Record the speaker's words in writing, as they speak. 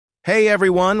Hey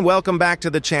everyone, welcome back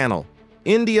to the channel.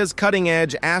 India's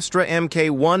cutting-edge Astra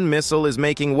Mk1 missile is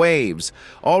making waves.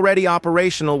 Already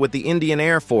operational with the Indian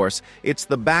Air Force, it's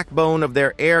the backbone of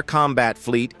their air combat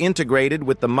fleet integrated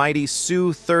with the mighty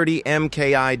Su-30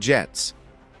 Mki jets.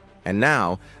 And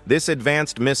now, this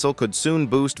advanced missile could soon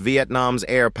boost Vietnam's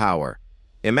air power.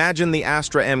 Imagine the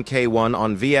Astra Mk1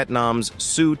 on Vietnam's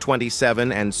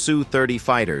Su-27 and Su-30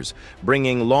 fighters,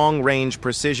 bringing long-range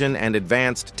precision and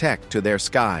advanced tech to their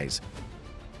skies.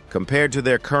 Compared to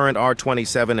their current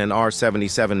R-27 and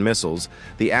R-77 missiles,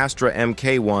 the Astra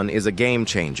Mk1 is a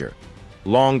game-changer.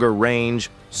 Longer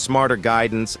range, smarter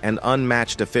guidance, and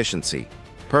unmatched efficiency,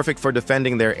 perfect for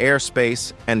defending their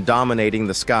airspace and dominating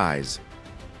the skies.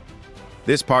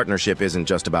 This partnership isn't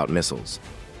just about missiles.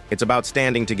 It's about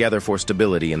standing together for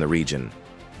stability in the region.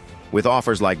 With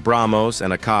offers like BrahMos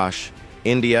and Akash,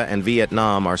 India and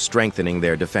Vietnam are strengthening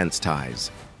their defense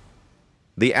ties.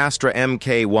 The Astra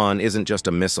Mk1 isn't just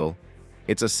a missile.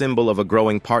 It's a symbol of a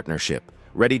growing partnership,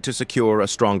 ready to secure a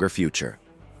stronger future.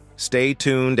 Stay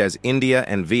tuned as India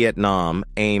and Vietnam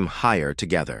aim higher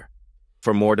together.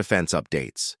 For more defense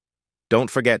updates, don't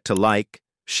forget to like,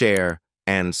 share,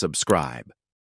 and subscribe.